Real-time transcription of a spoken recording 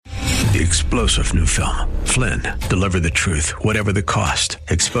The explosive new film, Flynn, deliver the truth, whatever the cost,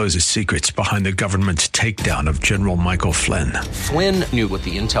 exposes secrets behind the government's takedown of General Michael Flynn. Flynn knew what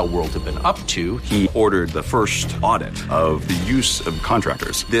the intel world had been up to. He ordered the first audit of the use of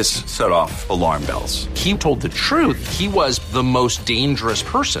contractors. This set off alarm bells. He told the truth. He was the most dangerous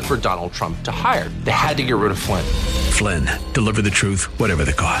person for Donald Trump to hire. They had to get rid of Flynn. Flynn, deliver the truth, whatever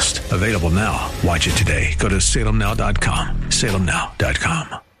the cost. Available now. Watch it today. Go to salemnow.com.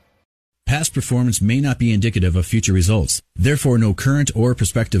 salemnow.com. Past performance may not be indicative of future results. Therefore, no current or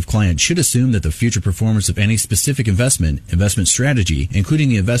prospective client should assume that the future performance of any specific investment strategy, including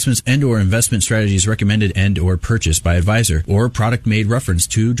the investments and or investment strategies recommended and or purchased by advisor, or product made reference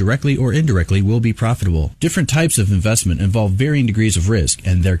to directly or indirectly will be profitable. Different types of investment involve varying degrees of risk,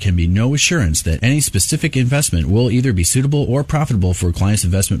 and there can be no assurance that any specific investment will either be suitable or profitable for a client's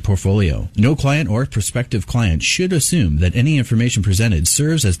investment portfolio. No client or prospective client should assume that any information presented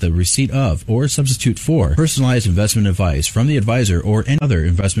serves as the receipt of or substitute for personalized investment advice from the advisor or any other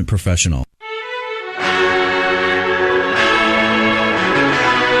investment professional.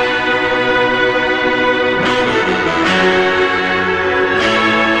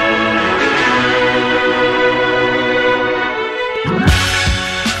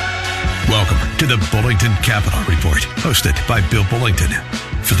 Welcome to the Bullington Capital Report, hosted by Bill Bullington.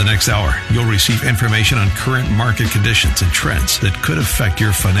 For the next hour, you'll receive information on current market conditions and trends that could affect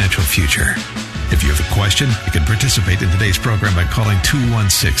your financial future. If you have a question, you can participate in today's program by calling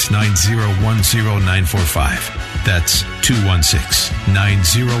 216-901-0945. That's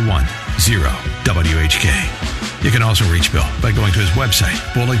 216-901-0WHK. You can also reach Bill by going to his website,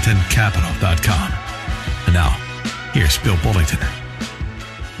 bullingtoncapital.com. And now, here's Bill Bullington.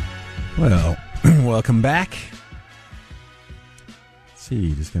 Well, welcome back. Let's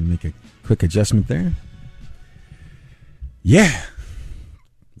see, just going to make a quick adjustment there. Yeah,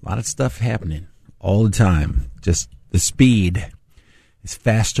 a lot of stuff happening all the time. Just the speed is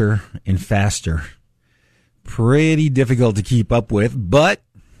faster and faster. Pretty difficult to keep up with, but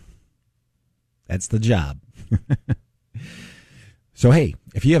that's the job. So, hey,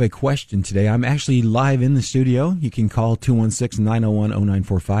 if you have a question today, I'm actually live in the studio. You can call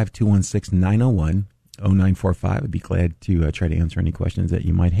 216-901-0945, 216-901-0945. I'd be glad to try to answer any questions that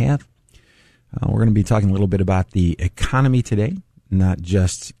you might have. We're going to be talking a little bit about the economy today, not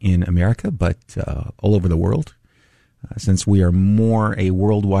just in America, but all over the world, since we are more a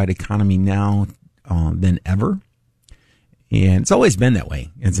worldwide economy now than ever. And it's always been that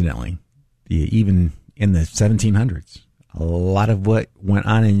way, incidentally, even in the 1700s. A lot of what went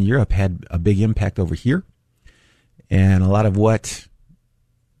on in Europe had a big impact over here. And a lot of what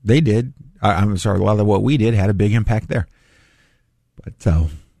they did, a lot of what we did had a big impact there. But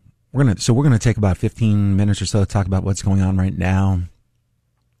we're gonna take about 15 minutes or so to talk about what's going on right now,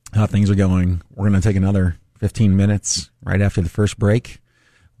 how things are going. We're gonna take another 15 minutes right after the first break.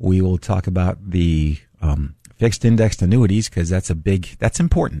 We will talk about the fixed indexed annuities, because that's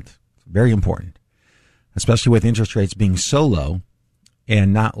important. It's very important, especially with interest rates being so low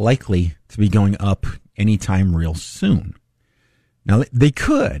and not likely to be going up anytime real soon. Now, they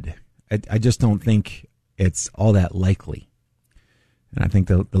could. I just don't think it's all that likely. And I think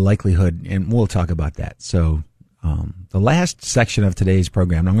the likelihood, and we'll talk about that. So the last section of today's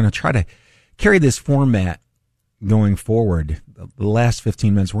program, I'm going to try to carry this format going forward. The last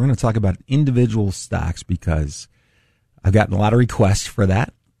 15 minutes, we're going to talk about individual stocks, because I've gotten a lot of requests for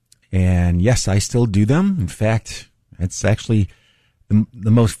that. And yes, I still do them. In fact, it's actually the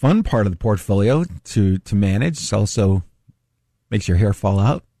most fun part of the portfolio to manage. It also makes your hair fall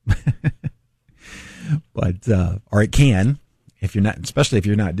out. But or it can, especially if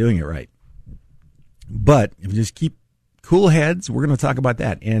you're not doing it right. But if you just keep cool heads, we're going to talk about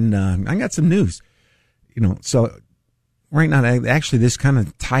that. And I got some news. So right now, actually, this kind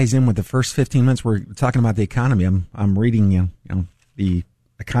of ties in with the first 15 minutes. We're talking about the economy. I'm reading, the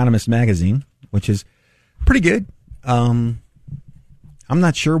Economist magazine, which is pretty good. I'm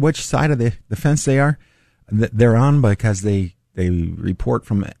not sure which side of the fence they're on, because they report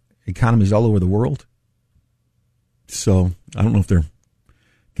from economies all over the world. So I don't know if they're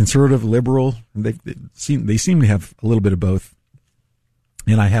conservative, liberal. They seem to have a little bit of both.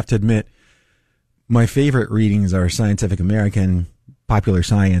 And I have to admit, my favorite readings are Scientific American, Popular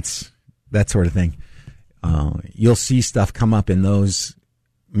Science, that sort of thing. You'll see stuff come up in those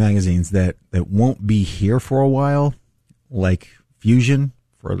magazines that won't be here for a while, like fusion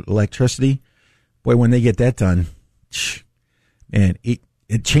for electricity. Boy, when they get that done, and it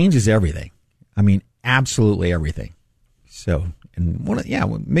changes everything. I mean, absolutely everything. So,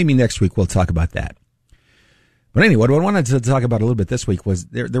 and maybe next week we'll talk about that. But anyway, what I wanted to talk about a little bit this week was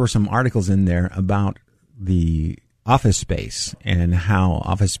there were some articles in there about the office space and how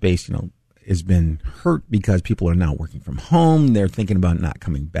office space, has been hurt because people are now working from home. They're thinking about not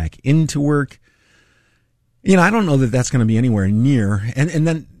coming back into work. I don't know that that's going to be anywhere near. And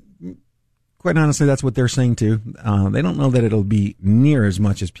then, quite honestly, that's what they're saying too. They don't know that it'll be near as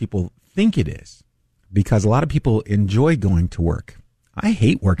much as people think it is, because a lot of people enjoy going to work. I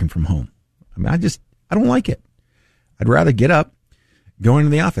hate working from home. I don't like it. I'd rather get up, go into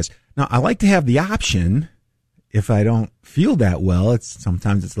the office. Now, I like to have the option if I don't feel that well.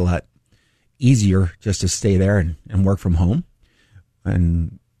 Sometimes it's a lot easier just to stay there and work from home.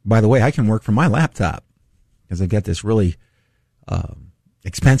 And by the way, I can work from my laptop because I got this really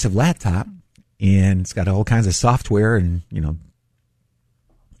expensive laptop, and it's got all kinds of software and, in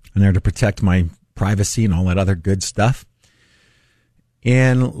there to protect my privacy and all that other good stuff.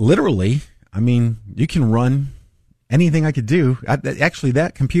 And literally, you can run anything I could do. Actually,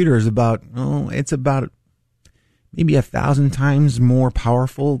 that computer is about maybe 1,000 times more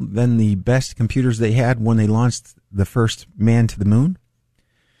powerful than the best computers they had when they launched the first man to the moon.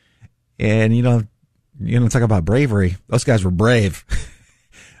 And, talk about bravery. Those guys were brave.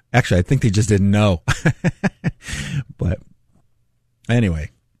 Actually, I think they just didn't know. But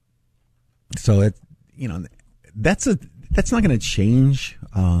anyway, so that's not going to change.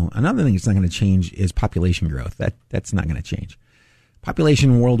 Another thing that's not going to change is population growth. That's not going to change.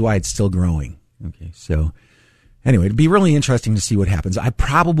 Population worldwide is still growing. Okay, so anyway, it'd be really interesting to see what happens. I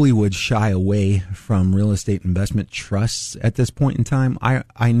probably would shy away from real estate investment trusts at this point in time.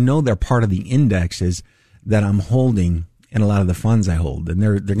 I know they're part of the indexes that I'm holding in a lot of the funds I hold, and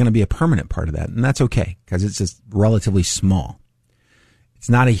they're going to be a permanent part of that, and that's okay because it's just relatively small. It's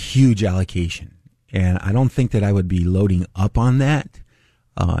not a huge allocation, and I don't think that I would be loading up on that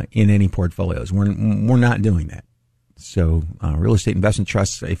in any portfolios. We're not doing that. So real estate investment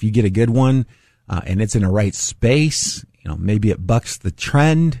trusts, if you get a good one and it's in a right space, maybe it bucks the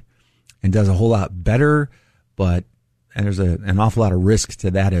trend and does a whole lot better, but there's an awful lot of risk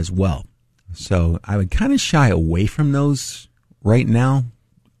to that as well. So I would kind of shy away from those right now.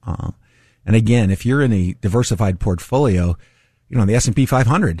 And again, if you're in a diversified portfolio, the S&P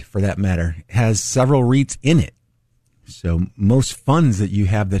 500, for that matter, has several REITs in it. So most funds that you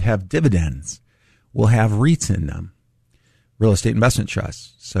have that have dividends will have REITs in them, real estate investment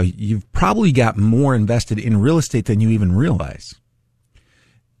trusts. So you've probably got more invested in real estate than you even realize.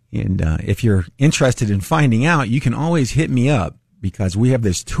 And if you're interested in finding out, you can always hit me up, because we have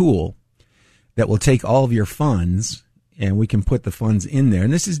this tool that will take all of your funds and we can put the funds in there.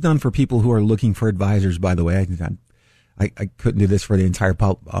 And this is done for people who are looking for advisors, by the way. I couldn't do this for the entire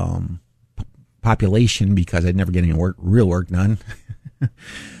population because I'd never get any real work done.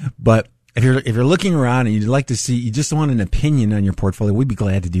 But if you're looking around and you'd like to see, you just want an opinion on your portfolio, we'd be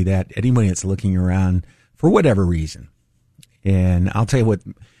glad to do that. Anybody that's looking around for whatever reason. And I'll tell you what,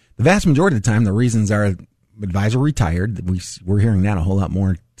 the vast majority of the time, the reasons are advisor retired. We're hearing that a whole lot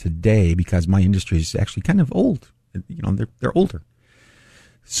more today because my industry is actually kind of old. They're older.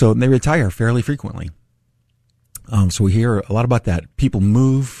 So they retire fairly frequently. So we hear a lot about that. People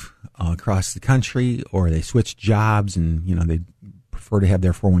move across the country, or they switch jobs, and they prefer to have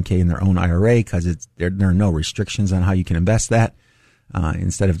their 401k in their own IRA because there are no restrictions on how you can invest that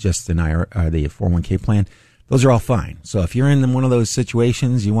instead of just an IRA, the 401k plan. Those are all fine. So if you're in one of those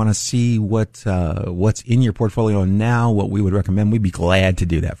situations, you want to see what's in your portfolio now, what we would recommend, we'd be glad to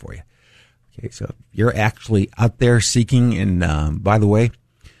do that for you. Okay, so if you're actually out there seeking, and by the way,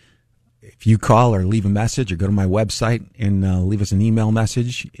 if you call or leave a message or go to my website and leave us an email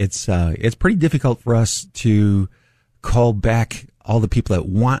message, it's pretty difficult for us to call back all the people that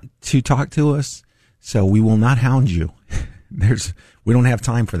want to talk to us. So we will not hound you. We don't have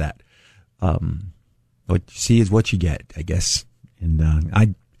time for that. What you see is what you get, I guess. And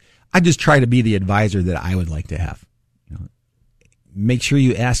I just try to be the advisor that I would like to have. Make sure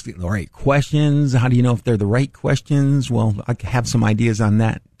you ask the right questions. How do you know if they're the right questions? Well, I have some ideas on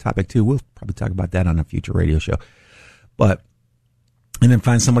that topic too. We'll probably talk about that on a future radio show. And then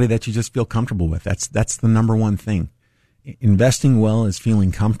find somebody that you just feel comfortable with. That's the number one thing. Investing well is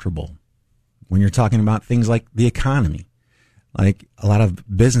feeling comfortable. When you're talking about things like the economy, like a lot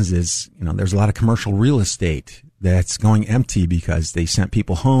of businesses, there's a lot of commercial real estate that's going empty because they sent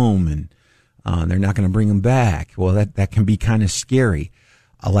people home and they're not going to bring them back. Well, that can be kind of scary.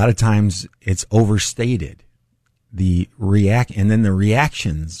 A lot of times it's overstated. And then the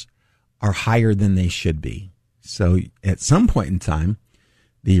reactions are higher than they should be. So at some point in time,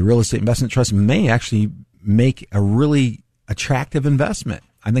 the real estate investment trust may actually make a really attractive investment.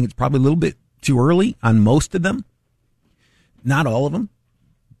 I think it's probably a little bit too early on most of them. Not all of them,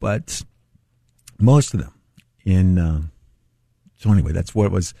 but most of them. So anyway, that's what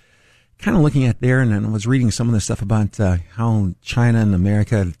it was kind of looking at there. And then I was reading some of the stuff about how China and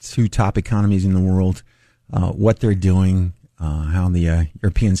America, two top economies in the world, what they're doing, how the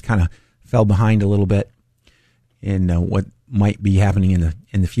Europeans kind of fell behind a little bit, and what might be happening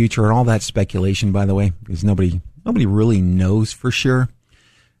in the future, and all that speculation, by the way, because nobody really knows for sure.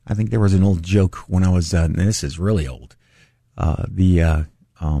 I think there was an old joke when I was, and this is really old.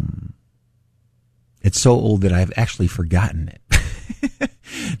 It's so old that I've actually forgotten it.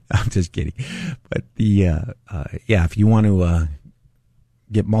 I'm just kidding. But if you want to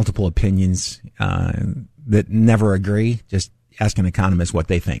get multiple opinions that never agree, just ask an economist what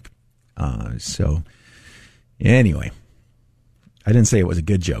they think. So anyway, I didn't say it was a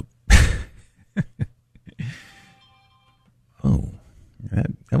good joke. Oh,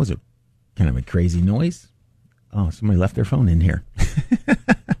 that was a kind of a crazy noise. Oh, somebody left their phone in here.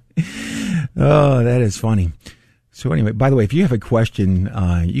 Oh, that is funny. So anyway, by the way, if you have a question,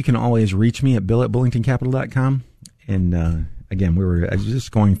 you can always reach me at bill@bullingtoncapital.com. And again, I was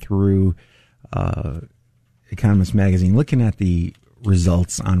just going through Economist Magazine, looking at the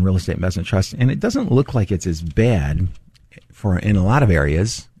results on real estate investment trusts, and it doesn't look like it's as bad in a lot of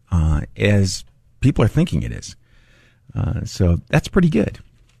areas as people are thinking it is. So that's pretty good.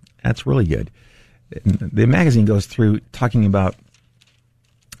 That's really good. The magazine goes through talking about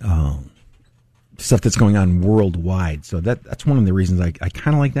stuff that's going on worldwide. So that's one of the reasons I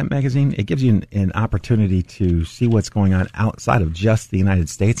kind of like that magazine. It gives you an opportunity to see what's going on outside of just the United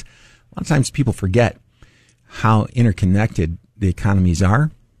States. A lot of times people forget how interconnected the economies are.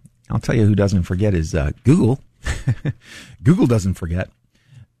 I'll tell you who doesn't forget is Google. Google doesn't forget.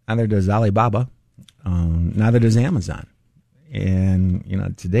 Neither does Alibaba. Neither does Amazon.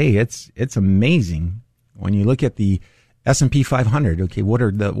 And today it's amazing when you look at the S&P 500. Okay,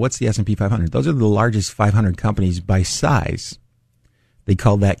 what's the S&P 500? Those are the largest 500 companies by size. They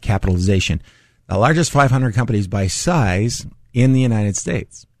call that capitalization. The largest 500 companies by size in the United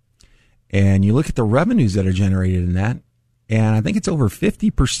States. And you look at the revenues that are generated in that, and I think it's over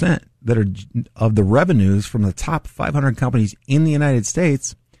 50% that are of the revenues from the top 500 companies in the United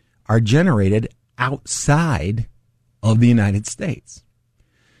States are generated outside of the United States.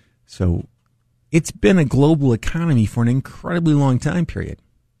 So it's been a global economy for an incredibly long time period.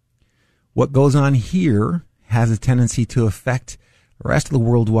 What goes on here has a tendency to affect the rest of the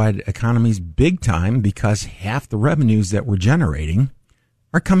worldwide economies big time, because half the revenues that we're generating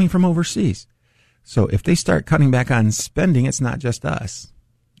are coming from overseas. So if they start cutting back on spending, it's not just us.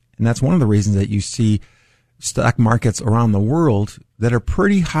 And that's one of the reasons that you see stock markets around the world that are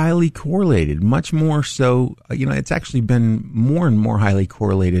pretty highly correlated, much more so. It's actually been more and more highly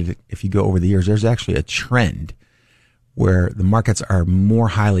correlated. If you go over the years, there's actually a trend where the markets are more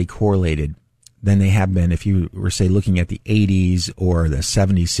highly correlated than they have been. If you were, say, looking at the 80s or the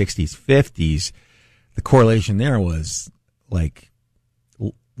 70s, 60s, 50s, the correlation there was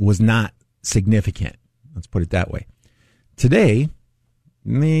not significant. Let's put it that way. Today,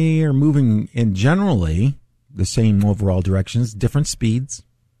 they are moving in generally the same overall directions, different speeds,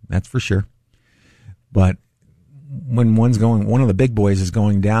 that's for sure. But when one of the big boys is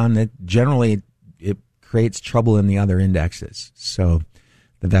going down, it creates trouble in the other indexes. So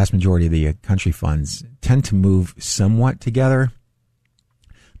the vast majority of the country funds tend to move somewhat together.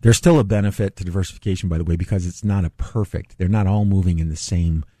 There's still a benefit to diversification, by the way, because it's not they're not all moving at the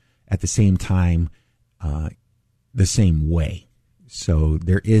same time, the same way. So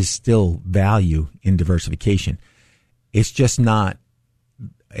there is still value in diversification. It's just not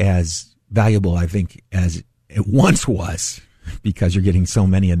as valuable, I think, as it once was, because you're getting so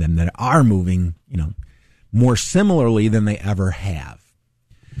many of them that are moving, more similarly than they ever have.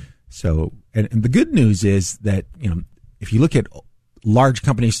 So, and the good news is that, if you look at large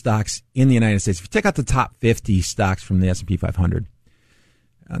company stocks in the United States, if you take out the top 50 stocks from the S&P 500,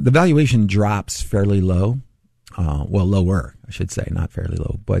 the valuation drops fairly low. Lower, I should say, not fairly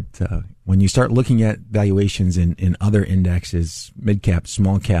low. But when you start looking at valuations in other indexes, mid cap,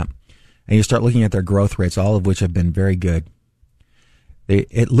 small cap, and you start looking at their growth rates, all of which have been very good,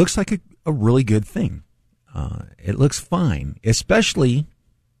 it looks like a really good thing. It looks fine, especially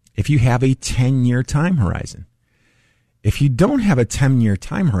if you have a 10-year time horizon. If you don't have a 10-year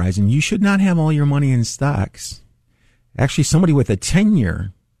time horizon, you should not have all your money in stocks. Actually, somebody with a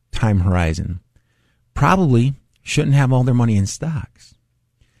 10-year time horizon probably shouldn't have all their money in stocks.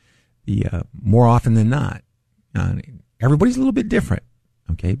 More often than not, everybody's a little bit different,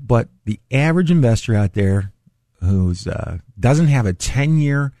 okay? But the average investor out there who's doesn't have a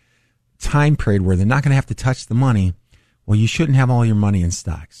 10-year time period where they're not going to have to touch the money, well, you shouldn't have all your money in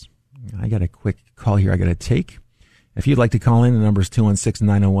stocks. I got a quick call here I got to take. If you'd like to call in, the number is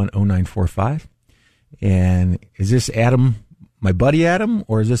 216-901-0945. And is this Adam, my buddy Adam,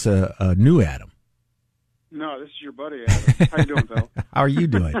 or is this a new Adam? No, this is your buddy Adam. How you doing, Bill? How are you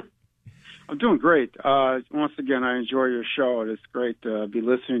doing? I'm doing great. Once again, I enjoy your show. It's great to be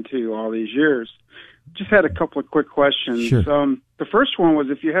listening to you all these years. Just had a couple of quick questions. Sure. The first one was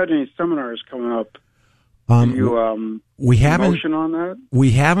if you had any seminars coming up. We haven't motion on that?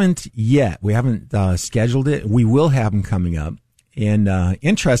 We haven't yet. We haven't scheduled it. We will have them coming up. And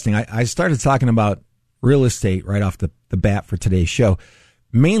interesting, I started talking about real estate right off the bat for today's show,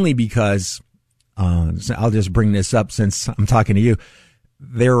 mainly because I'll just bring this up since I'm talking to you.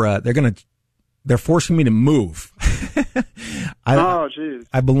 They're forcing me to move. Oh, geez.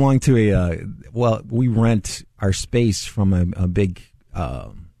 I belong to we rent our space from a big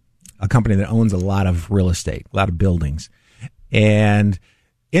a company that owns a lot of real estate, a lot of buildings. And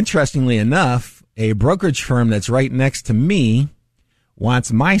interestingly enough, a brokerage firm that's right next to me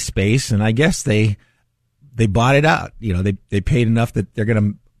wants my space, and I guess they bought it out. You know, they paid enough that they're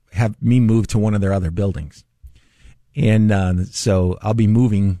going to have me move to one of their other buildings. And so I'll be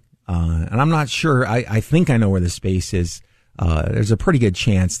moving, and I'm not sure. I think I know where the space is. There's a pretty good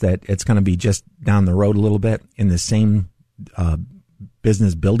chance that it's going to be just down the road a little bit in the same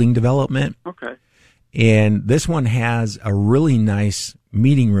business building development. Okay. And this one has a really nice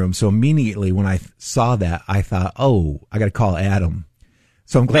meeting room. So immediately when I saw that, I thought, oh, I got to call Adam.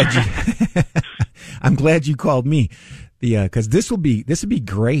 So I'm glad I'm glad you called me. Cause this would be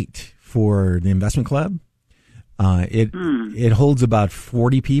great for the investment club. It holds about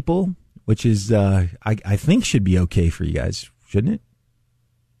 40 people, which is, I think should be okay for you guys, shouldn't it?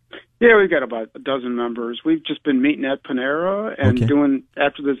 Yeah, we've got about a dozen members. We've just been meeting at Panera and doing,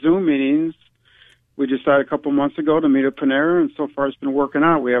 after the Zoom meetings, we decided a couple months ago to meet at Panera, and so far it's been working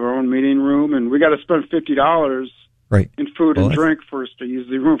out. We have our own meeting room, and we got to spend $50 in food and drink for us to use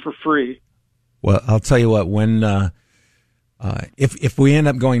the room for free. Well, I'll tell you what, when if we end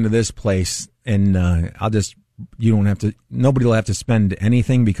up going to this place, and nobody will have to spend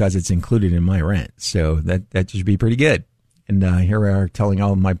anything because it's included in my rent. So that should be pretty good. And here we are telling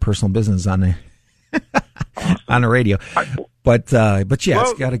all of my personal business on the on the radio. But yeah,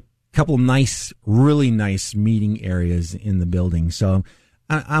 it's got a couple really nice meeting areas in the building. So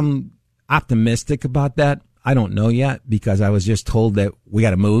I'm optimistic about that. I don't know yet because I was just told that we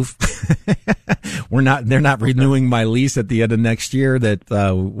got to move. They're not renewing my lease at the end of next year, that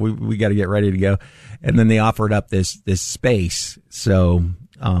we got to get ready to go. And then they offered up this space. So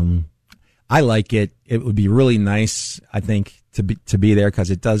I like it. It would be really nice, I think, to be there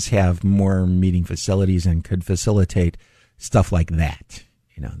because it does have more meeting facilities and could facilitate stuff like that.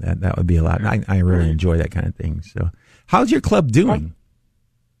 You know, that would be a lot. I really enjoy that kind of thing. So how's your club doing?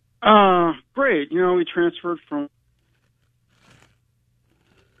 Great. You know, we transferred from.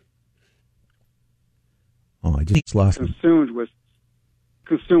 Oh, I just lost consumed with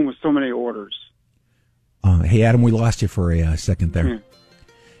so many orders. Hey, Adam, we lost you for a second there. Mm-hmm.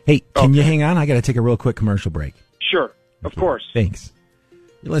 Hey, can you hang on? I got to take a real quick commercial break. Sure, of course. Thanks.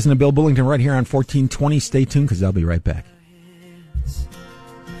 You're listening to Bill Bullington right here on 1420. Stay tuned because I'll be right back.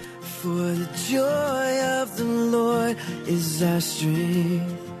 For the joy of the Lord is our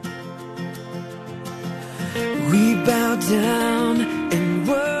strength. We bow down and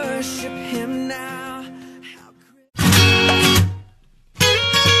worship Him now.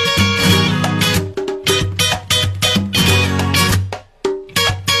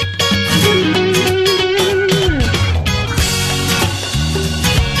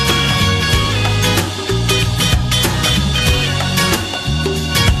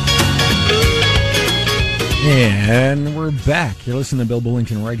 And we're back. You're listening to Bill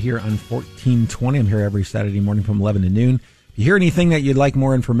Bullington right here on 1420. I'm here every Saturday morning from 11 to noon. If you hear anything that you'd like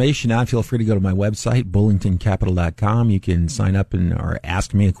more information on, feel free to go to my website, bullingtoncapital.com. You can sign up or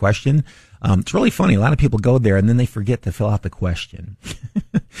ask me a question. It's really funny. A lot of people go there and then they forget to fill out the question.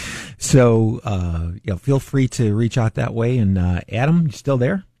 So, feel free to reach out that way. And Adam, you still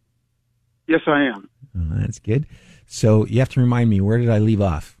there? Yes, I am. That's good. So you have to remind me, where did I leave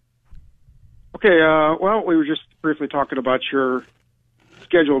off? Okay, well, we were just briefly talking about your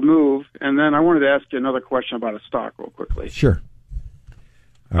scheduled move, and then I wanted to ask you another question about a stock real quickly. Sure.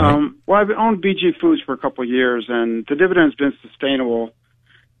 Right. Well, I've owned BG Foods for a couple of years, and the dividend's been sustainable.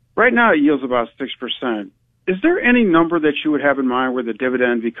 Right now, it yields about 6%. Is there any number that you would have in mind where the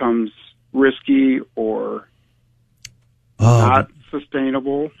dividend becomes risky or not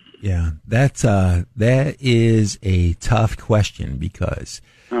sustainable? Yeah, that is a tough question because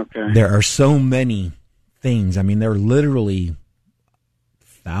Okay. There are so many things. I mean, there are literally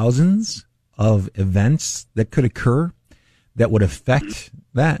thousands of events that could occur that would affect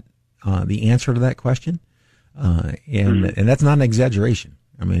that, the answer to that question. And that's not an exaggeration.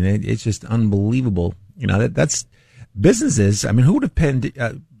 I mean, it's just unbelievable. You know, that's businesses. I mean, who would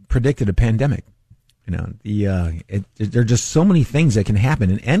have predicted a pandemic? You know, there are just so many things that can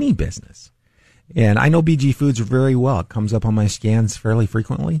happen in any business. And I know BG Foods very well. It comes up on my scans fairly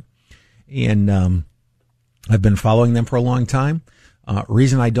frequently. And I've been following them for a long time.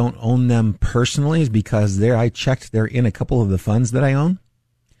 Reason I don't own them personally is because I checked they're in a couple of the funds that I own.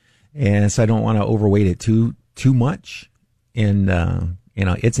 And so I don't want to overweight it too much. And,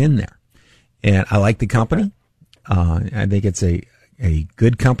 it's in there. And I like the company. I think it's a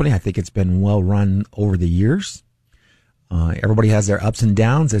good company. I think it's been well run over the years. Everybody has their ups and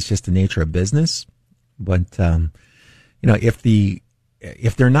downs. That's just the nature of business. But,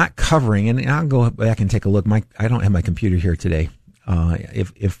 if they're not covering, and I'll go back and take a look. I don't have my computer here today.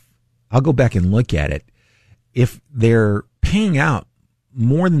 If I'll go back and look at it, if they're paying out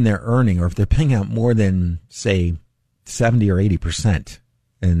more than they're earning, or if they're paying out more than, say, 70 or 80%,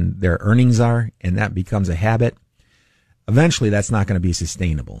 and their earnings are, and that becomes a habit, eventually that's not going to be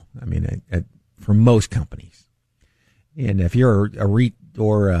sustainable. I mean, for most companies. And if you're a REIT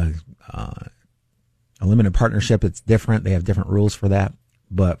or a limited partnership, it's different. They have different rules for that.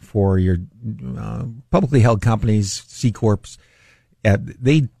 But for your publicly held companies, C corps,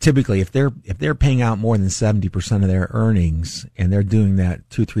 they typically, if they're paying out more than 70% of their earnings, and they're doing that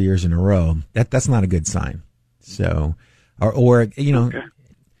 2-3 years in a row, that's not a good sign. So, okay.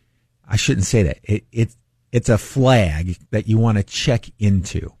 I shouldn't say that. It's a flag that you want to check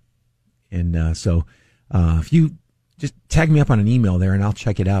into. And so if you just tag me up on an email there, and I'll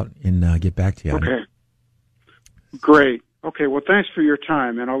check it out and get back to you. Okay. Great. Okay, well, thanks for your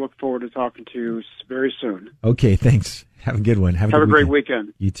time, and I'll look forward to talking to you very soon. Okay, thanks. Have a good one. Have a great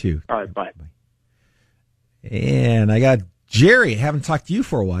weekend. You too. All right, bye. And I got Jerry. I haven't talked to you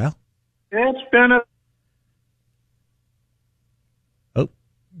for a while. It's been Oh,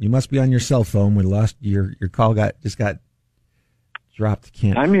 you must be on your cell phone. We lost your call. Just got dropped.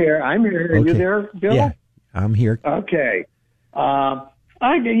 I'm here. Are you there, Bill? Yeah, I'm here. Okay.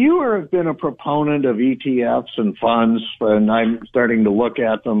 You have been a proponent of ETFs and funds, and I'm starting to look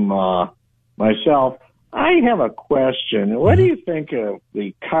at them myself. I have a question. What do you think of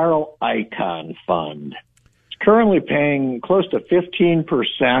the Carl Icahn Fund? It's currently paying close to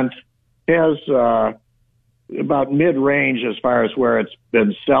 15%. Has about mid-range as far as where it's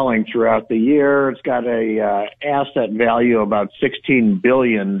been selling throughout the year. It's got a asset value of about $16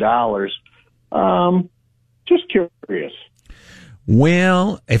 billion. Just curious.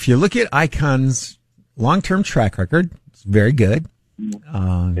 Well, if you look at Icahn's long-term track record, it's very good.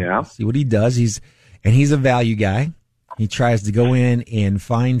 Yeah. See what he does. He's a value guy. He tries to go in and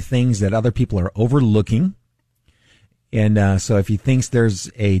find things that other people are overlooking. And so if he thinks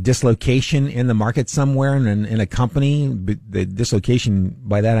there's a dislocation in the market somewhere in a company, the dislocation,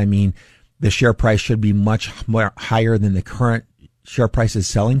 by that I mean the share price should be much more higher than the current share price is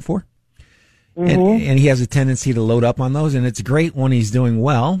selling for. Mm-hmm. And he has a tendency to load up on those, and it's great when he's doing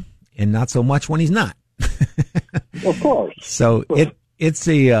well, and not so much when he's not. Of course. So it's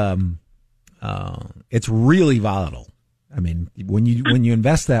really volatile. I mean, when you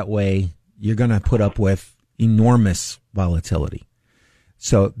invest that way, you're going to put up with enormous volatility.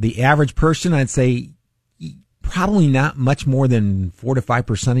 So the average person, I'd say, probably not much more than 4 to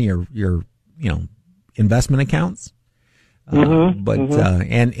 5% of your investment accounts.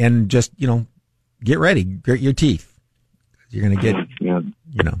 And just get ready, grit your teeth. You're going to get,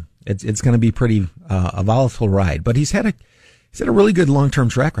 it's going to be pretty a volatile ride. But he's had a really good long-term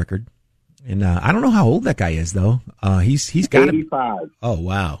track record, and I don't know how old that guy is though. He's got 85. Oh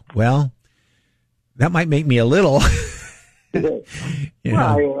wow. Well, that might make me a little. Well,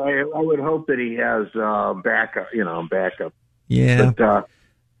 I would hope that he has backup. Yeah. But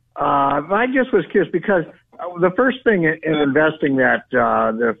I just was curious because the first thing in investing that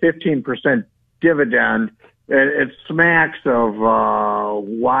the 15% dividend, it smacks of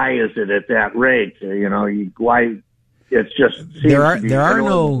why is it at that rate? Why it's just there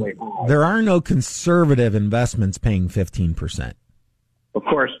are no conservative investments paying 15%. Of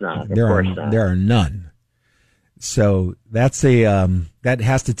course not. There are none. So that's that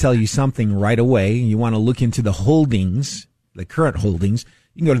has to tell you something right away. You want to look into the holdings, the current holdings.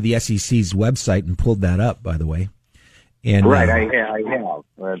 You can go to the SEC's website and pull that up, by the way. And, right, I have.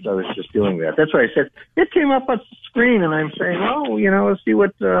 I was just doing that. That's why I said it came up on the screen, and I'm saying, let's see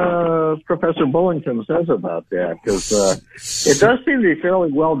what Professor Bullington says about that, because it does seem to be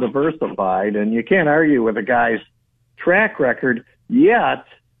fairly well diversified, and you can't argue with a guy's track record yet.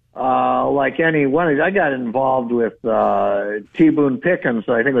 Like any one, I got involved with T. Boone Pickens.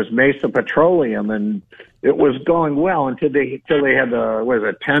 I think it was Mesa Petroleum, and it was going well until they had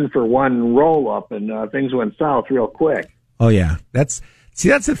the 10-for-1 roll up, and things went south real quick. Oh yeah, that's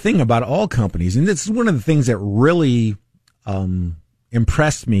the thing about all companies, and this is one of the things that really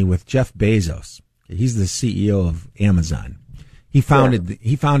impressed me with Jeff Bezos. He's the CEO of Amazon. He founded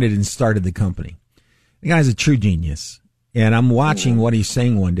and started the company. The guy's a true genius. And I'm watching what he's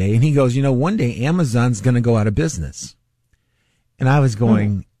saying one day, and he goes, one day Amazon's going to go out of business. And I was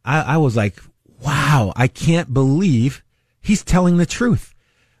going, I was like, wow, I can't believe he's telling the truth,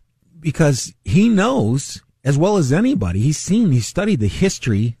 because he knows as well as anybody. He studied the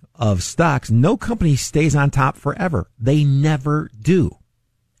history of stocks. No company stays on top forever. They never do.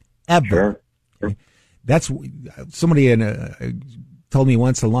 Ever. Sure. That's somebody told me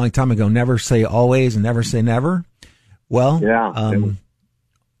once a long time ago, never say always and never say never. Well,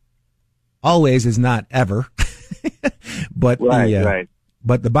 always is not ever, but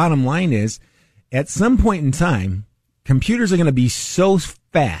but the bottom line is, at some point in time, computers are going to be so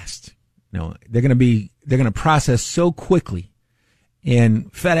fast. They're going to process so quickly, and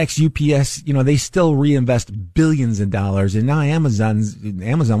FedEx, UPS, they still reinvest billions of dollars, and now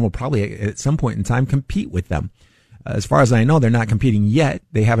Amazon will probably at some point in time compete with them. As far as I know, they're not competing yet.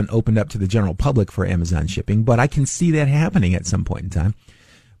 They haven't opened up to the general public for Amazon shipping, but I can see that happening at some point in time.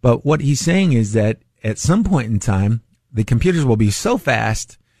 But what he's saying is that at some point in time, the computers will be so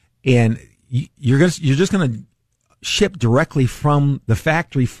fast, and you're just going to ship directly from the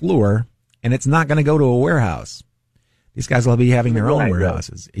factory floor, and it's not going to go to a warehouse. These guys will be having their own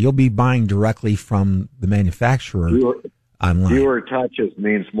warehouses. You'll be buying directly from the manufacturer online. Fewer touches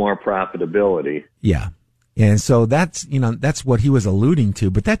means more profitability. Yeah. And so that's what he was alluding to,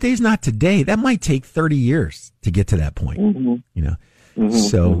 but that day's not today. That might take 30 years to get to that point, in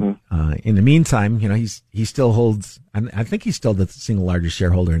the meantime, he still holds, I think he's still the single largest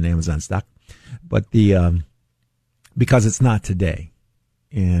shareholder in Amazon stock, but because it's not today.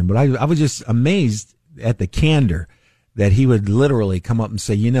 But I was just amazed at the candor that he would literally come up and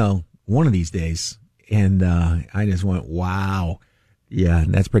say, one of these days. And, I just went, wow. Yeah,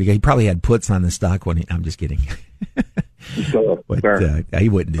 that's pretty good. He probably had puts on the stock when I'm just kidding. But he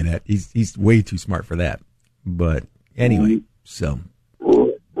wouldn't do that. He's way too smart for that. But anyway, so.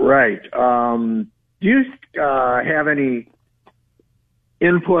 Right. Do you have any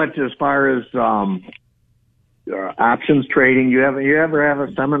input as far as options trading? You ever have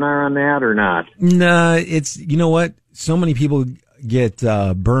a seminar on that or not? No, it's, what? So many people get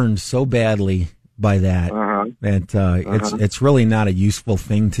burned so badly by that it's really not a useful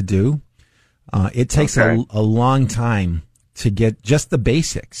thing to do. It takes a long time to get just the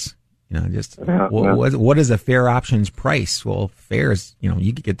basics. What is a fair options price? Well, fair is,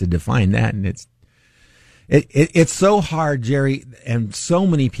 you get to define that, and it's so hard, Jerry, and so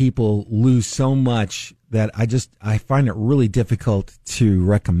many people lose so much that I find it really difficult to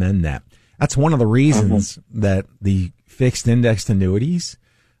recommend that. That's one of the reasons that the fixed indexed annuities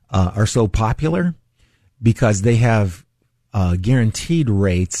are so popular, because they have guaranteed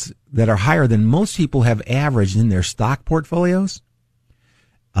rates that are higher than most people have averaged in their stock portfolios.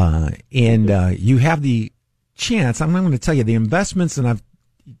 You have the chance, I'm not going to tell you the investments, and if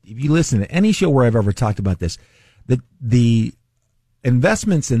you listen to any show where I've ever talked about this, the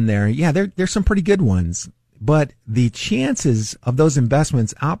investments in there, there's some pretty good ones, but the chances of those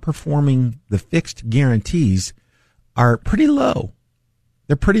investments outperforming the fixed guarantees are pretty low.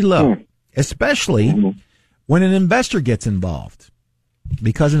 They're pretty low, especially when an investor gets involved,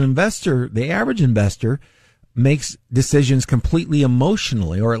 because the average investor makes decisions completely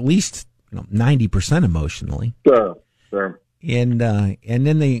emotionally, or at least 90% emotionally. Sure. And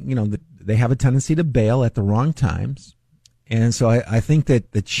then they have a tendency to bail at the wrong times. And so I think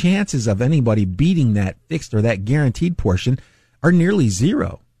that the chances of anybody beating that fixed or that guaranteed portion are nearly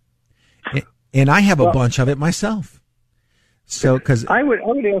zero. And I have a bunch of it myself. So, because I would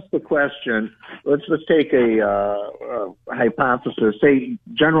ask the question. Let's take a hypothesis. Say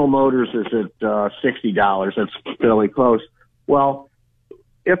General Motors is at $60. That's fairly close. Well,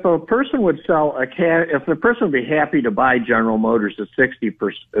 if a person would if the person would be happy to buy General Motors at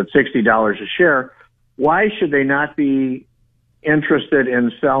 $60 a share, why should they not be interested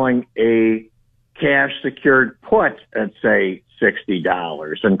in selling a cash secured put at say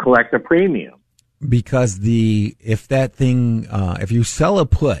 $60 and collect a premium? Because if you sell a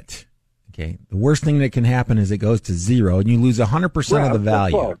put, okay, the worst thing that can happen is it goes to zero and you lose 100% of the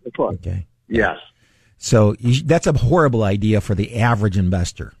value. Of course. Okay. Yes. So that's a horrible idea for the average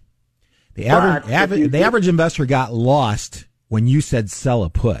investor. The average investor got lost when you said sell a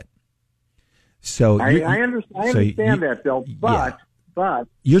put. So I understand that, Bill, but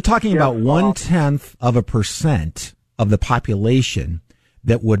you're talking about 0.1% of the population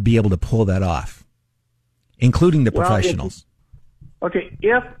that would be able to pull that off, including the professionals.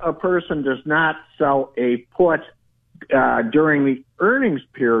 If a person does not sell a put during the earnings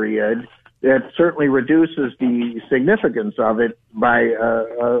period, that certainly reduces the significance of it by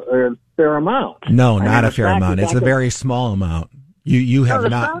a fair amount. No, not a fair amount. It's a very small amount. You have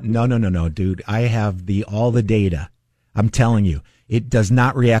not. No, dude. I have all the data. I'm telling you, it does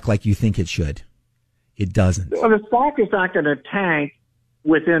not react like you think it should. It doesn't. Well, the stock is not going to tank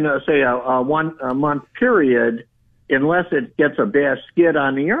within, a 1 month period unless it gets a bad skid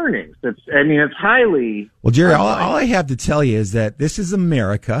on the earnings. It's highly. Well, Jerry, all I have to tell you is that this is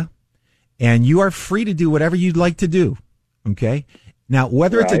America, and you are free to do whatever you'd like to do. Okay. Now,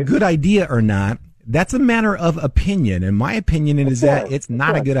 whether it's a good idea or not, that's a matter of opinion. And my opinion is that it's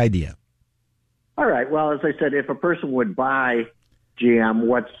not a good idea. All right. Well, as I said, if a person would buy GM,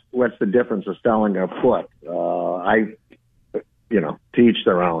 what's the difference of selling a put? To each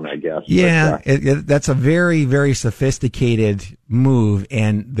their own, I guess. Yeah, that's a very, very sophisticated move,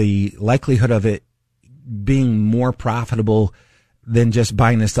 and the likelihood of it being more profitable than just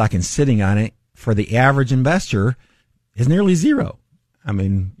buying the stock and sitting on it for the average investor is nearly zero. I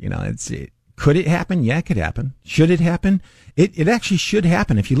mean, could it happen? Yeah, it could happen. Should it happen? It actually should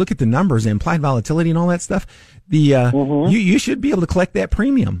happen. If you look at the numbers, the implied volatility and all that stuff, you should be able to collect that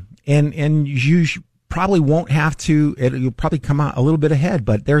premium, and you probably won't have to. You'll probably come out a little bit ahead,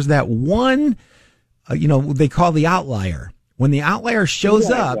 but there's that one, they call the outlier. When the outlier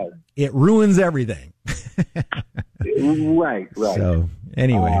shows up, it ruins everything. Right. So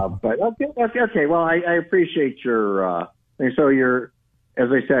anyway, but okay. Well, I appreciate your. So you're, as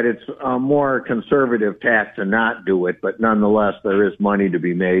I said, it's a more conservative tack to not do it, but nonetheless, there is money to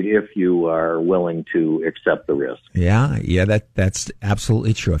be made if you are willing to accept the risk. Yeah, that's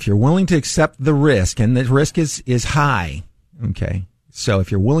absolutely true. If you're willing to accept the risk, and the risk is high, okay. So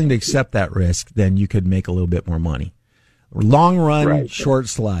if you're willing to accept that risk, then you could make a little bit more money. Long run, short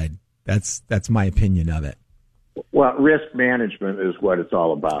slide. That's my opinion of it. Well, risk management is what it's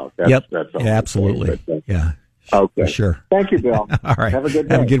all about. That's all absolutely. Yeah. Okay. Sure. Thank you, Bill. All right. Have a good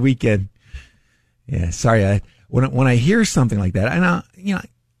day. Have a good weekend. Yeah. Sorry. When I hear something like that,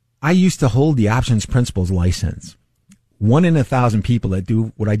 I used to hold the options principles license. 1 in 1,000 people that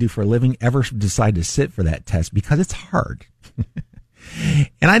do what I do for a living ever decide to sit for that test because it's hard.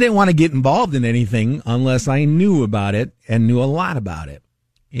 And I didn't want to get involved in anything unless I knew about it and knew a lot about it.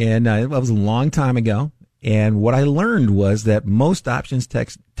 And it was a long time ago. And what I learned was that most options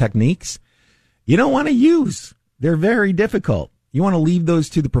techniques you don't want to use. They're very difficult. You want to leave those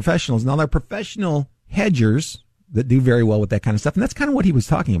to the professionals. Now, they're professional hedgers that do very well with that kind of stuff. And that's kind of what he was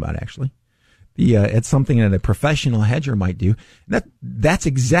talking about, actually. It's something that a professional hedger might do. That's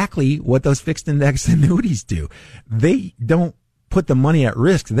exactly what those fixed index annuities do. They don't put the money at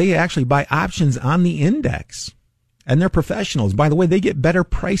risk. They actually buy options on the index. And they're professionals. By the way, they get better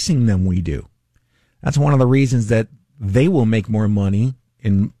pricing than we do. That's one of the reasons that they will make more money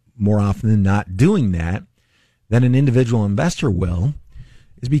in more often than not doing that than an individual investor will,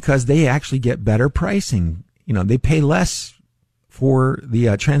 is because they actually get better pricing. They pay less for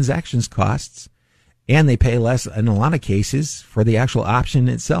the transactions costs, and they pay less in a lot of cases for the actual option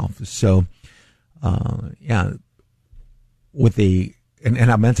itself. So, and I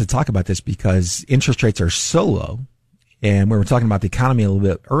meant to talk about this because interest rates are so low, and we were talking about the economy a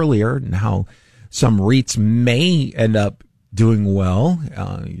little bit earlier and how some REITs may end up doing well.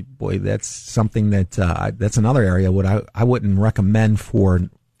 Boy, that's something that's another area I wouldn't recommend for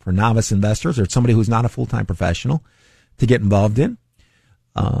novice investors or somebody who's not a full-time professional to get involved in.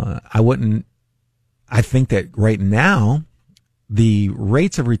 I think that right now, the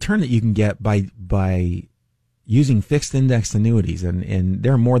rates of return that you can get by using fixed index annuities, and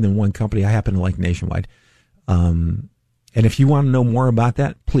there are more than one company I happen to like nationwide. And if you want to know more about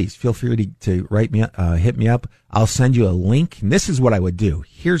that, please feel free to write me, hit me up. I'll send you a link. And this is what I would do.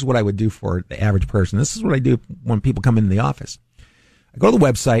 Here's what I would do for the average person. This is what I do when people come into the office. I go to the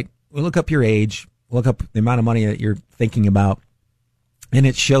website. We look up your age, look up the amount of money that you're thinking about, and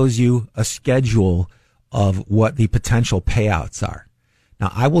it shows you a schedule of what the potential payouts are.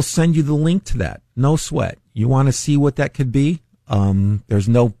 Now, I will send you the link to that. No sweat. You want to see what that could be? There's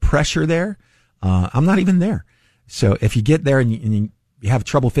no pressure there. I'm not even there. So if you get there and you have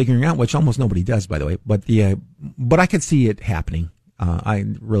trouble figuring out, which almost nobody does, by the way, but I could see it happening.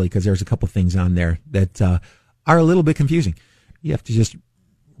 Because there's a couple things on there that are a little bit confusing. You have to just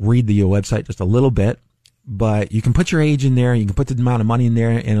read the website just a little bit, but you can put your age in there, you can put the amount of money in there,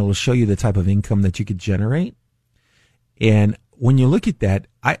 and it'll show you the type of income that you could generate. And when you look at that,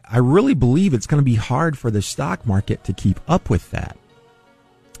 I really believe it's going to be hard for the stock market to keep up with that.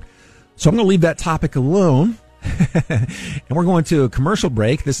 So I'm going to leave that topic alone. And we're going to a commercial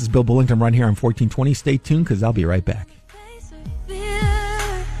break. This is Bill Bullington right here on 1420. Stay tuned because I'll be right back.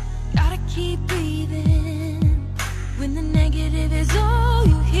 Gotta keep breathing when the negative is all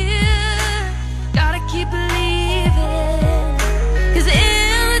you hear. Gotta keep believing, 'cause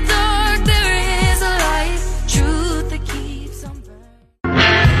in the dark there is a light, truth that keeps on burning.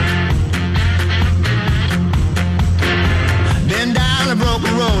 Been down a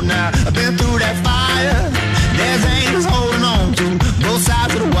broken road now, I've been through that fire. There's angels holding on to both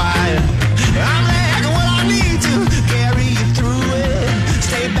sides of the wire. I'm lacking what I need to carry you through it.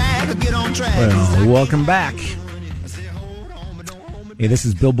 Stay back or get on track. Well, welcome back. Hey, this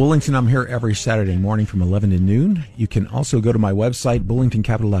is Bill Bullington. I'm here every Saturday morning from 11 to noon. You can also go to my website,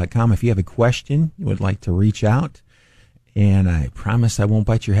 bullingtoncapital.com, if you have a question you would like to reach out. And I promise I won't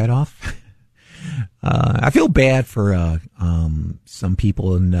bite your head off. I feel bad for some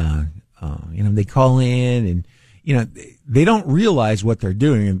people, and they call in, and they don't realize what they're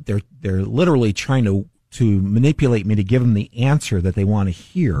doing, and they're literally trying to manipulate me to give them the answer that they want to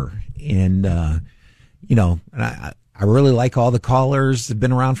hear. And I really like all the callers that have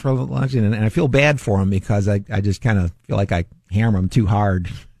been around for a long time, and I feel bad for them because I just kind of feel like I hammer them too hard.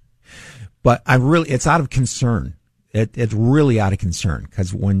 But it's out of concern. It's really out of concern,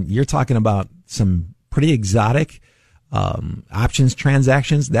 because when you're talking about some pretty exotic options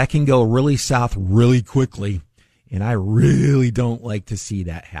transactions, that can go really south really quickly, and I really don't like to see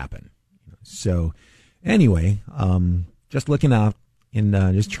that happen. So anyway, just looking out and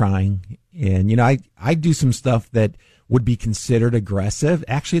just trying. And I do some stuff that would be considered aggressive.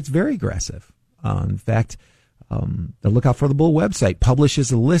 Actually, it's very aggressive. In fact, the Look Out for the Bull website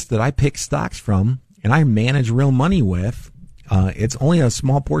publishes a list that I pick stocks from and I manage real money with. It's only a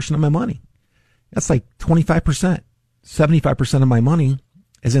small portion of my money. That's like 25%. 75% of my money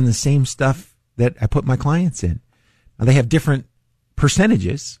is in the same stuff that I put my clients in. Now, they have different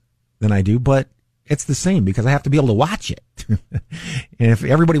percentages than I do, but it's the same because I have to be able to watch it. And if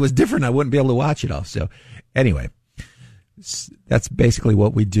everybody was different, I wouldn't be able to watch it all. So anyway, that's basically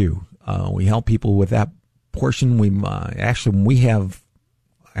what we do. We help people with that portion. I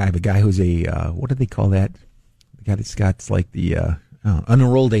have a guy who's what do they call that? The guy that's got like the an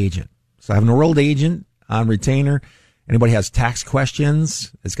enrolled agent. So I have an enrolled agent on retainer. Anybody has tax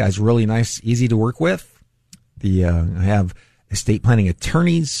questions, this guy's really nice, easy to work with. I have estate planning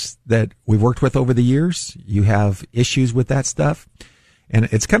attorneys that we've worked with over the years. You have issues with that stuff. And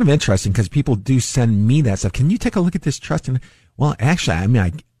it's kind of interesting because people do send me that stuff. Can you take a look at this trust? And well,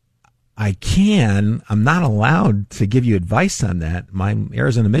 actually, I can. I'm not allowed to give you advice on that. My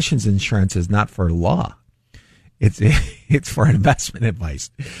errors and omissions insurance is not for law. It's for investment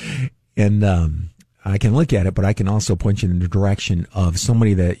advice. And I can look at it, but I can also point you in the direction of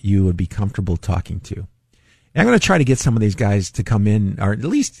somebody that you would be comfortable talking to. And I'm going to try to get some of these guys to come in, or at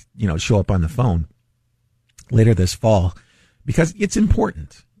least, show up on the phone later this fall, because it's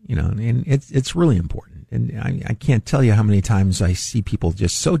important, and it's really important. And I can't tell you how many times I see people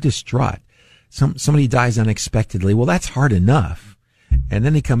just so distraught. Somebody dies unexpectedly. Well, that's hard enough. And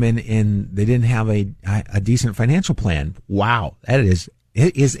then they come in and they didn't have a decent financial plan. Wow. It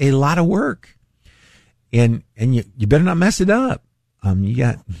is a lot of work. And you better not mess it up.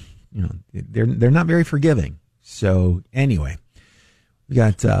 They're not very forgiving. So anyway, we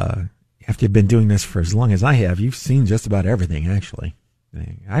got, after you've been doing this for as long as I have, you've seen just about everything, actually.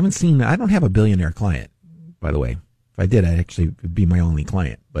 I don't have a billionaire client, by the way. If I did, I'd actually be my only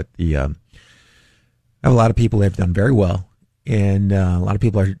client. But I have a lot of people that have done very well, and a lot of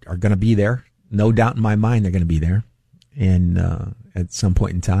people are going to be there. No doubt in my mind they're going to be there, and at some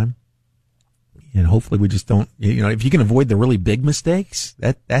point in time. And hopefully we just don't, if you can avoid the really big mistakes,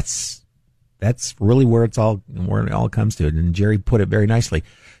 that's really where it all comes to. And Jerry put it very nicely.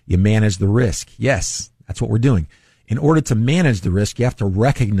 You manage the risk. Yes, that's what we're doing. In order to manage the risk, you have to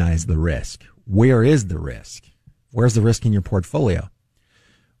recognize the risk. Where is the risk? Where's the risk in your portfolio?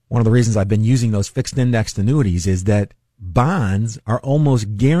 One of the reasons I've been using those fixed indexed annuities is that bonds are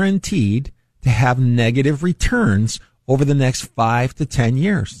almost guaranteed to have negative returns over the next 5 to 10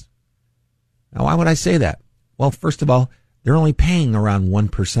 years. Now, why would I say that? Well, first of all, they're only paying around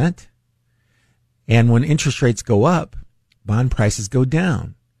 1%. And when interest rates go up, bond prices go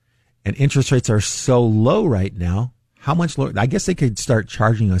down. And interest rates are so low right now. How much lower? I guess they could start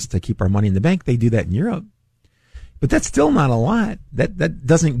charging us to keep our money in the bank. They do that in Europe. But that's still not a lot. That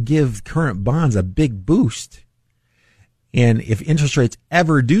doesn't give current bonds a big boost. And if interest rates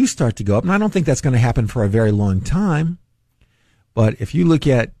ever do start to go up, and I don't think that's going to happen for a very long time, but if you look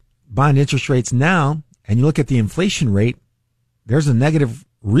at bond interest rates now and you look at the inflation rate, there's a negative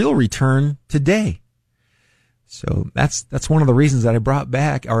real return today. So that's one of the reasons that I brought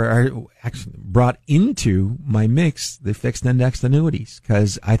back, or actually brought into my mix, the fixed indexed annuities,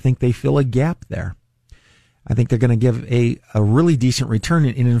 because I think they fill a gap there. I think they're going to give a really decent return.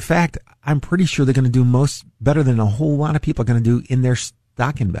 And in fact, I'm pretty sure they're going to do better than a whole lot of people are going to do in their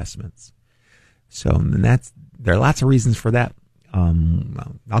stock investments. So there are lots of reasons for that.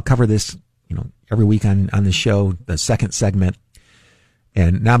 I'll cover this, every week on the show, the second segment.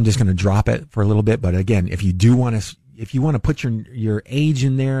 And now I'm just going to drop it for a little bit. But again, if you want to put your age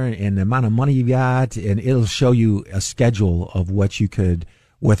in there and the amount of money you got, and it'll show you a schedule of what you could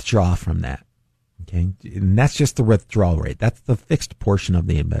withdraw from that. Okay. And that's just the withdrawal rate. That's the fixed portion of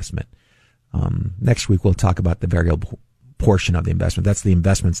the investment. Next week, we'll talk about the variable portion of the investment. That's the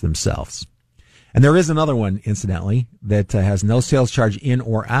investments themselves. And there is another one, incidentally, that has no sales charge in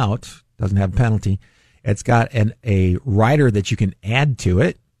or out, doesn't have a penalty. It's got a rider that you can add to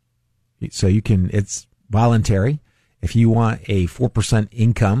it. So it's voluntary. If you want a 4%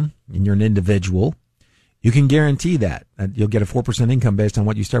 income and you're an individual, you can guarantee that you'll get a 4% income based on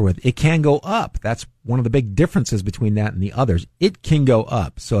what you start with. It can go up. That's one of the big differences between that and the others. It can go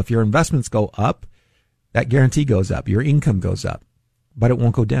up. So if your investments go up, that guarantee goes up. Your income goes up, but it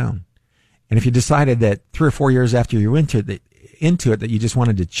won't go down. And if you decided that 3 or 4 years after you're into it that you just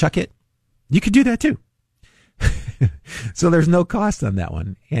wanted to chuck it, you could do that too. So there's no cost on that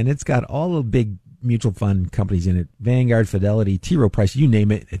one. And it's got all the big mutual fund companies in it. Vanguard, Fidelity, T. Rowe Price, you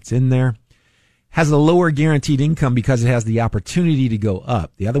name it, it's in there. Has a lower guaranteed income because it has the opportunity to go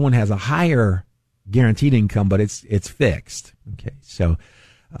up. The other one has a higher guaranteed income, but it's fixed. Okay. So,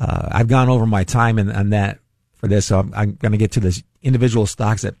 I've gone over my time on that for this. So I'm going to get to this individual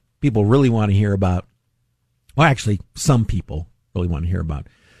stocks that people really want to hear about. Well, actually, some people really want to hear about.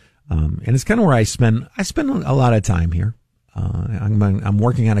 And it's kind of where I spend a lot of time here. I'm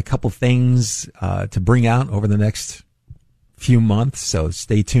working on a couple things, to bring out over the next few months. So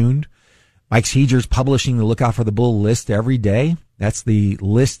stay tuned. Mike Seeger's publishing the Look Out for the Bull list every day. That's the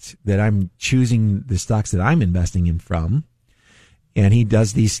list that I'm choosing the stocks that I'm investing in from. And he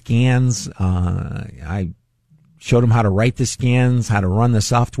does these scans. I showed him how to write the scans, how to run the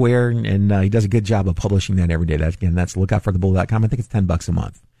software, and he does a good job of publishing that every day. That's lookoutforthebull.com. I think it's $10 a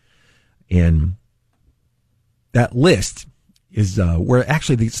month. And that list is where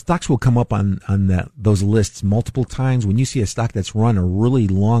actually the stocks will come up on those lists multiple times. When you see a stock that's run a really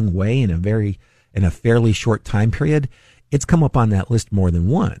long way in a fairly short time period, it's come up on that list more than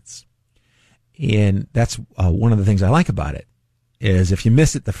once. And that's one of the things I like about it, is if you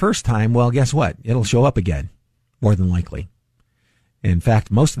miss it the first time, well, guess what? It'll show up again, more than likely. In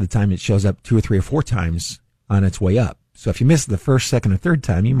fact, most of the time it shows up 2 or 3 or 4 times on its way up. So if you miss it the first, second, or third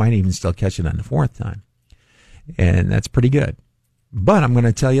time, you might even still catch it on the 4th time. And that's pretty good. But I'm going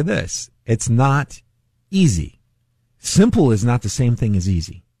to tell you this. It's not easy. Simple is not the same thing as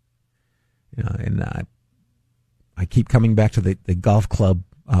easy. And I keep coming back to the golf club,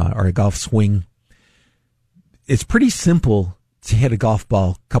 or a golf swing. It's pretty simple to hit a golf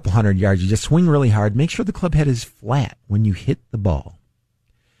ball a couple hundred yards. You just swing really hard. Make sure the club head is flat when you hit the ball.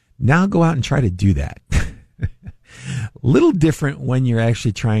 Now go out and try to do that. Little different when you're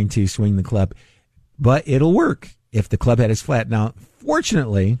actually trying to swing the club, but it'll work if the club head is flat. Now,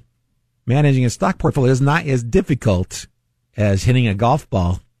 fortunately, managing a stock portfolio is not as difficult as hitting a golf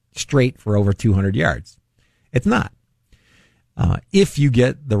ball straight for over 200 yards. It's not. If you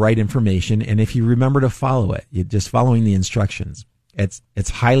get the right information and if you remember to follow it, you're just following the instructions. It's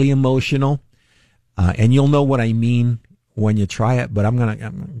highly emotional, and you'll know what I mean when you try it. But I'm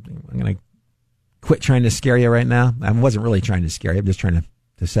gonna quit trying to scare you right now. I wasn't really trying to scare you. I'm just trying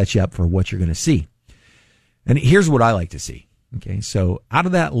to set you up for what you're going to see. And here's what I like to see. Okay, so out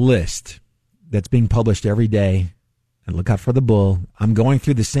of that list that's being published every day, and Look Out for the Bull, I'm going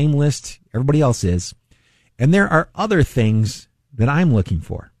through the same list everybody else is, and there are other things that I'm looking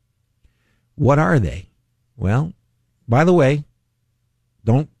for. What are they? Well, by the way,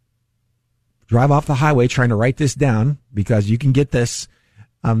 don't drive off the highway trying to write this down, because you can get this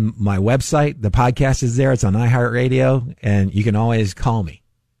on my website. The podcast is there. It's on iHeartRadio, and you can always call me.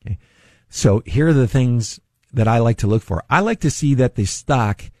 Okay. So here are the things that I like to look for. I like to see that the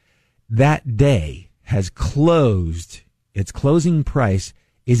stock that day has closed, its closing price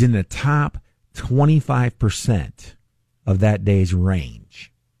is in the top 25% of that day's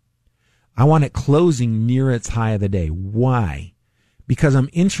range. I want it closing near its high of the day. Why? Because I'm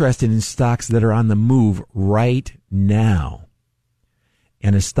interested in stocks that are on the move right now.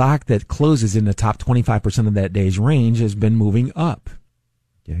 And a stock that closes in the top 25% of that day's range has been moving up.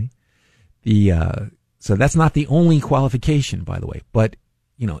 Okay. So that's not the only qualification, by the way. But,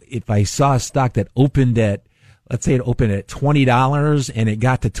 if I saw a stock that opened at, let's say it opened at $20 and it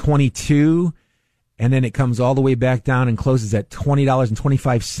got to 22 and then it comes all the way back down and closes at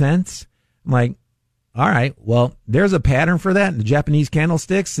 $20.25. I'm like, all right, well, there's a pattern for that in the Japanese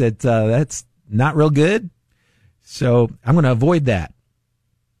candlesticks that's not real good. So I'm going to avoid that.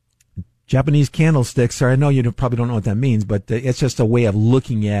 Japanese candlesticks, I know you probably don't know what that means, but it's just a way of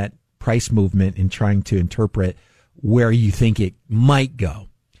looking at price movement and trying to interpret where you think it might go.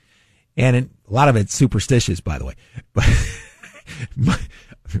 And a lot of it's superstitious, by the way. But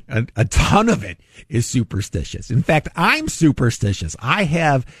a ton of it is superstitious. In fact, I'm superstitious. I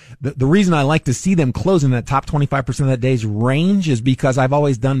have the reason I like to see them close in that top 25% of that day's range is because I've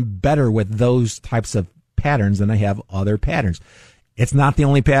always done better with those types of patterns than I have other patterns. It's not the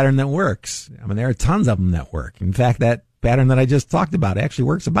only pattern that works. I mean, there are tons of them that work. In fact, that pattern that I just talked about actually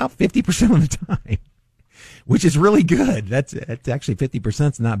works about 50% of the time, which is really good. That's actually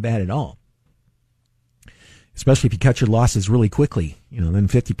 50% is not bad at all. Especially if you cut your losses really quickly, then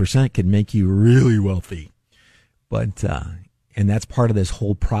 50% could make you really wealthy. But, and that's part of this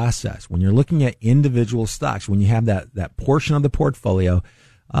whole process. When you're looking at individual stocks, when you have that portion of the portfolio,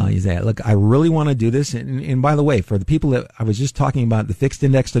 you say, look, I really want to do this. And by the way, for the people that I was just talking about, the fixed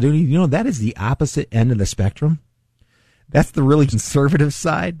index annuity, that is the opposite end of the spectrum. That's the really conservative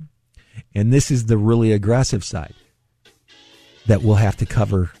side. And this is the really aggressive side that we'll have to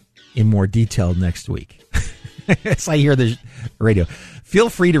cover in more detail next week. As I hear the radio. Feel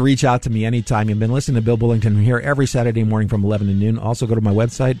free to reach out to me anytime. You've been listening to Bill Bullington here every Saturday morning from 11 to noon. Also go to my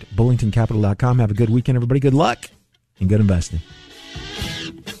website, bullingtoncapital.com. Have a good weekend, everybody. Good luck and good investing.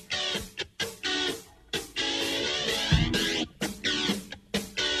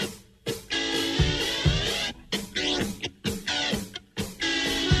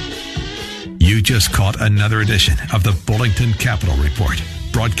 You just caught another edition of the Bullington Capital Report,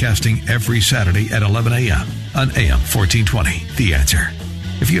 broadcasting every Saturday at 11 a.m. on AM 1420, The Answer.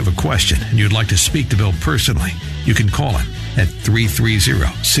 If you have a question and you'd like to speak to Bill personally, you can call him at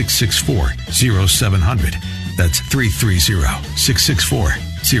 330-664-0700. That's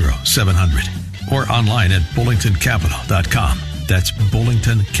 330-664-0700. Or online at bullingtoncapital.com. That's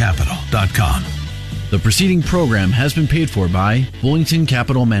bullingtoncapital.com. The preceding program has been paid for by Bullington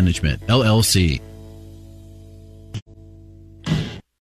Capital Management, LLC.